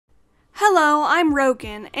Hello, I'm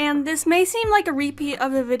Rogan, and this may seem like a repeat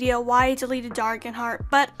of the video why I deleted Darogan,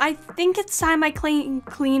 but I think it's time I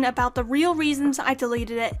clean about the real reasons I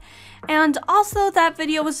deleted it. And also, that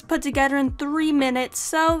video was put together in 3 minutes,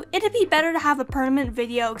 so it'd be better to have a permanent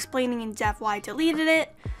video explaining in depth why I deleted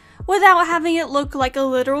it, without having it look like a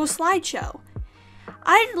literal slideshow.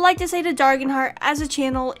 I'd like to say that Darogan as a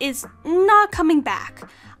channel is not coming back.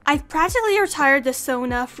 I've practically retired the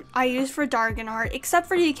Sona I use for Darogan except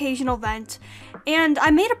for the occasional vent, and I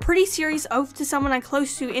made a pretty serious oath to someone I'm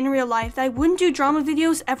close to in real life that I wouldn't do drama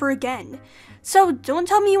videos ever again. So don't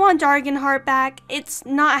tell me you want Darogan back, it's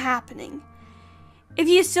not happening. If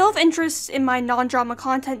you still have interest in my non-drama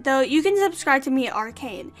content though, you can subscribe to me at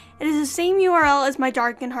Arcane. It is the same URL as my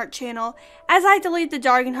Darogan channel, as I delete the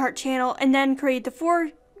Darogan channel and then create the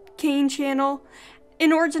 4Kane channel,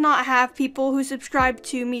 in order to not have people who subscribe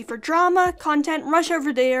to me for drama content rush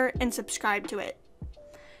over there and subscribe to it.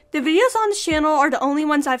 The videos on this channel are the only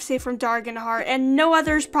ones I've saved from Darogan and no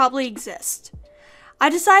others probably exist. I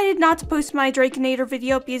decided not to post my Drakenator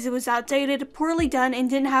video because it was outdated, poorly done, and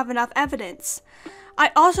didn't have enough evidence. I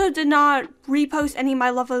also did not repost any of my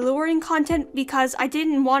lovely luring content because I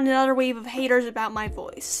didn't want another wave of haters about my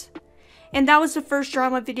voice. And that was the first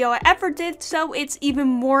drama video I ever did, so it's even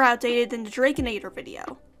more outdated than the Drakenator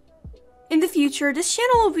video. In the future, this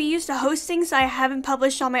channel will be used to host things I haven't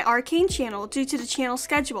published on my Arcane channel due to the channel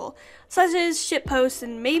schedule, such as shitposts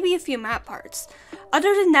and maybe a few map parts.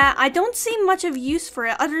 Other than that, I don't see much of use for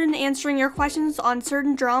it other than answering your questions on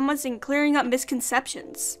certain dramas and clearing up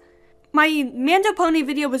misconceptions. My Mando Pony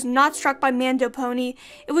video was not struck by Mando Pony,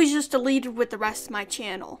 it was just deleted with the rest of my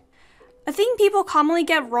channel. A thing people commonly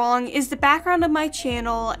get wrong is the background of my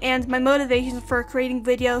channel and my motivations for creating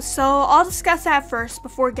videos, so I'll discuss that first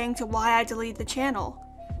before getting to why I deleted the channel.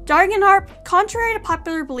 Darogan, contrary to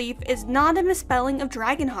popular belief, is not a misspelling of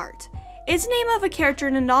Dragonheart. It's the name of a character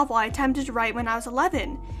in a novel I attempted to write when I was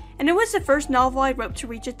 11, and it was the first novel I wrote to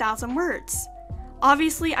reach 1,000 words.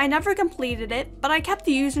 Obviously, I never completed it, but I kept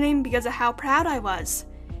the username because of how proud I was.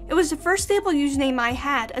 It was the first stable username I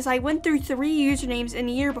had, as I went through 3 usernames in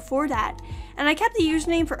a year before that, and I kept the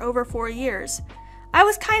username for over 4 years. I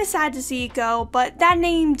was kinda sad to see it go, but that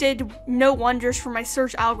name did no wonders for my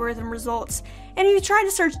search algorithm results, and if you try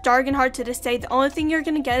to search Darogan to this day, the only thing you're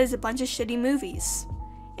gonna get is a bunch of shitty movies.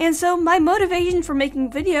 And so my motivation for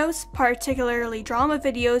making videos, particularly drama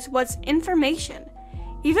videos, was information.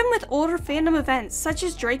 Even with older fandom events such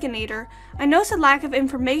as Drakenator, I noticed a lack of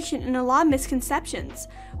information and a lot of misconceptions.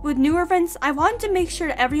 With newer events, I wanted to make sure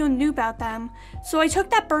that everyone knew about them, so I took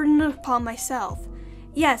that burden upon myself.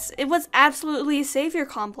 Yes, it was absolutely a savior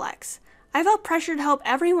complex. I felt pressure to help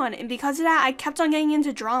everyone, and because of that, I kept on getting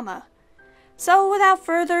into drama. So without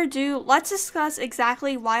further ado, let's discuss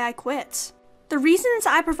exactly why I quit. The reasons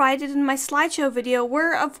I provided in my slideshow video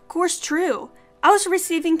were, of course, true. I was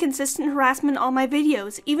receiving consistent harassment on my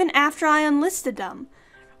videos, even after I unlisted them.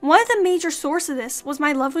 One of the major sources of this was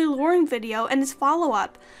my lovely luring video and its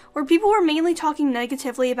follow-up, where people were mainly talking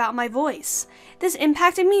negatively about my voice. This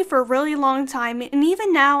impacted me for a really long time, and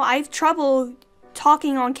even now I have trouble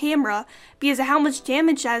talking on camera because of how much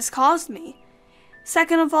damage that has caused me.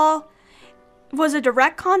 Second of all, was a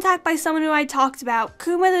direct contact by someone who I talked about,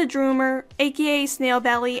 Kuma the Droomer, aka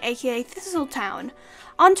Snailbelly, aka Thistletown.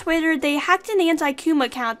 On Twitter, they hacked an anti-Kuma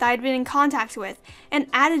account that I'd been in contact with, and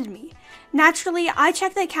added me. Naturally, I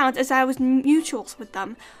checked the account as I was mutuals with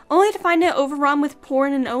them, only to find it overrun with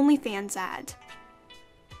porn and OnlyFans ad.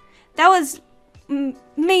 That was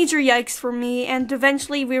major yikes for me, and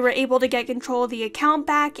eventually we were able to get control of the account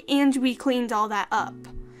back, and we cleaned all that up.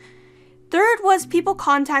 Third was people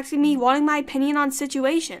contacting me wanting my opinion on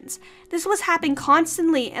situations. This was happening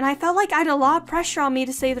constantly, and I felt like I had a lot of pressure on me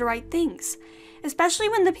to say the right things. Especially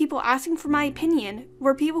when the people asking for my opinion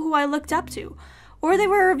were people who I looked up to, or they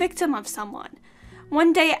were a victim of someone.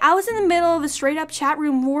 One day, I was in the middle of a straight-up chat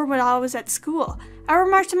room war when I was at school. I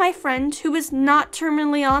remarked to my friend, who was not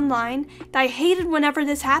terminally online, that I hated whenever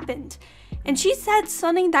this happened. And she said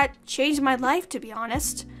something that changed my life, to be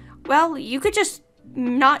honest. Well, you could just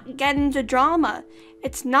not get into drama.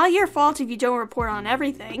 It's not your fault if you don't report on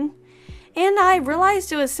everything. And I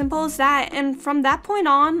realized it was simple as that, and from that point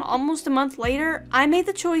on, almost a month later, I made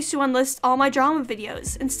the choice to unlist all my drama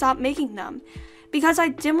videos and stop making them, because I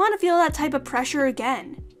didn't want to feel that type of pressure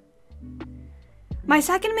again. My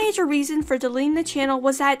second major reason for deleting the channel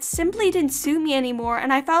was that it simply didn't suit me anymore,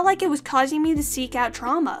 and I felt like it was causing me to seek out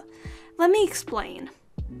drama. Let me explain.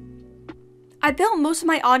 I built most of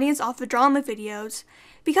my audience off of drama videos.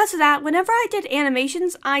 Because of that, whenever I did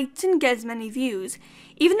animations, I didn't get as many views,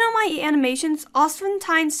 even though my animations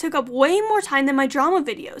oftentimes took up way more time than my drama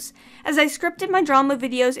videos, as I scripted my drama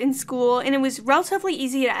videos in school and it was relatively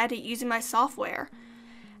easy to edit using my software.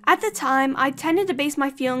 At the time, I tended to base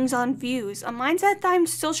my feelings on views, a mindset that I'm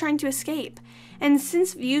still trying to escape, and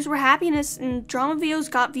since views were happiness and drama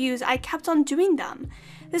videos got views, I kept on doing them.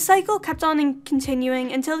 This cycle kept on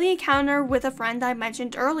continuing until the encounter with a friend I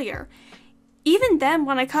mentioned earlier. Even then,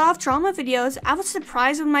 when I cut off drama videos, I was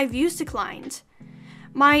surprised when my views declined.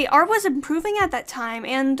 My art was improving at that time,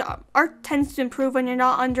 and art tends to improve when you're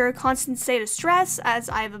not under a constant state of stress, as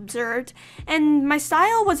I've observed, and my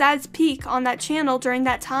style was at its peak on that channel during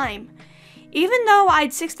that time. Even though I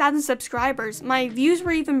had 6,000 subscribers, my views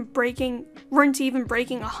weren't even breaking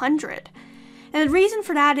 100. And the reason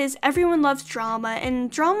for that is everyone loves drama,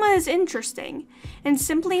 and drama is interesting, and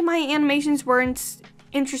simply my animations weren't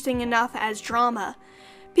interesting enough as drama.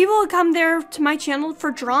 People would come there to my channel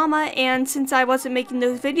for drama, and since I wasn't making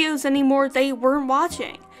those videos anymore, they weren't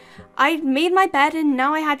watching. I made my bed and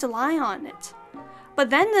now I had to lie on it. But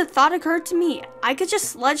then the thought occurred to me, I could just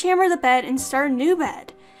sledgehammer the bed and start a new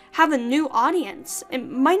bed. Have a new audience. It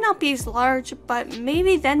might not be as large, but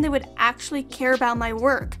maybe then they would actually care about my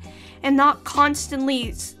work and not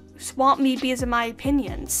constantly swamp me because of my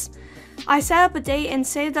opinions. I set up a date and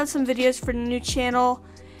saved up some videos for the new channel,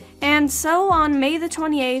 and so on May the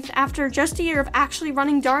 28th, after just a year of actually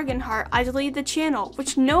running Darogan, I deleted the channel,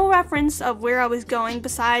 with no reference of where I was going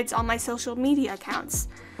besides on my social media accounts.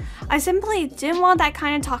 I simply didn't want that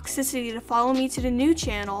kind of toxicity to follow me to the new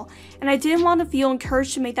channel, and I didn't want to feel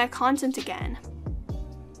encouraged to make that content again.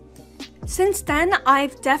 Since then,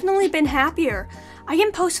 I've definitely been happier. I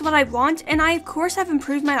can post what I want, and I of course have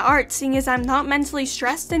improved my art, seeing as I'm not mentally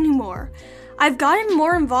stressed anymore. I've gotten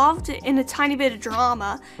more involved in a tiny bit of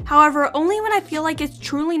drama, however, only when I feel like it's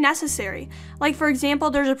truly necessary. Like for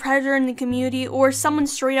example, there's a predator in the community, or someone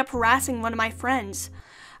straight up harassing one of my friends.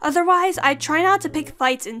 Otherwise, I try not to pick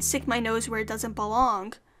fights and stick my nose where it doesn't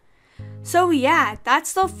belong. So yeah,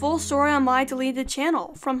 that's the full story on why I deleted the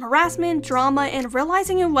channel, from harassment, drama, and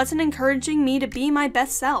realizing it wasn't encouraging me to be my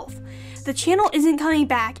best self. The channel isn't coming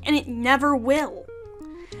back, and it never will.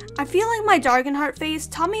 I feel like my Darogan phase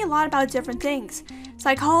taught me a lot about different things.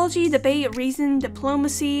 Psychology, debate, reason,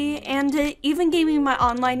 diplomacy, and it even gave me my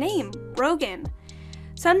online name, Rogan.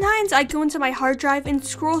 Sometimes I go into my hard drive and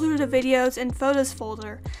scroll through the videos and photos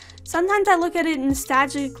folder. Sometimes I look at it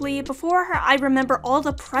nostalgically before I remember all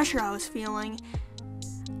the pressure I was feeling.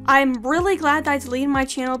 I'm really glad that I deleted my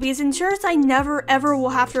channel because it ensures I never ever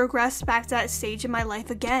will have to regress back to that stage in my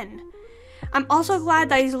life again. I'm also glad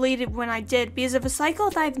that I deleted when I did because of a cycle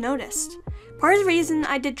that I've noticed. Part of the reason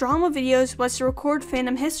I did drama videos was to record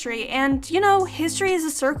fandom history, and you know, history is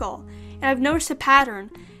a circle, and I've noticed a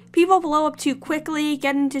pattern. People blow up too quickly,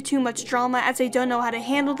 get into too much drama as they don't know how to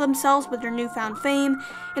handle themselves with their newfound fame,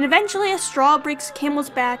 and eventually a straw breaks a camel's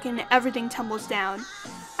back and everything tumbles down.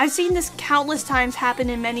 I've seen this countless times happen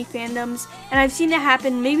in many fandoms, and I've seen it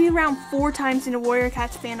happen maybe around 4 times in the Warrior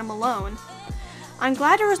Cats fandom alone. I'm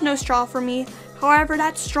glad there was no straw for me, however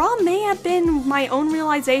that straw may have been my own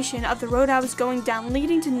realization of the road I was going down,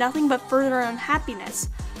 leading to nothing but further unhappiness,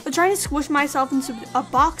 but trying to squish myself into a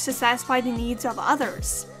box to satisfy the needs of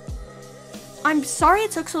others. I'm sorry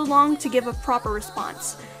it took so long to give a proper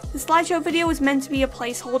response. The slideshow video was meant to be a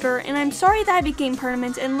placeholder, and I'm sorry that I became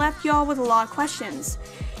permanent and left y'all with a lot of questions.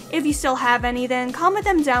 If you still have any, then comment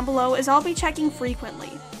them down below as I'll be checking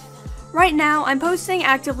frequently. Right now, I'm posting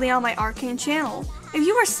actively on my Arcane channel. If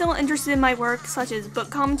you are still interested in my work, such as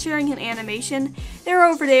book commentary and animation, they're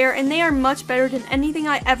over there and they are much better than anything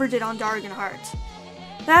I ever did on Darogan.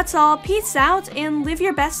 That's all, peace out, and live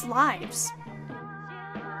your best lives.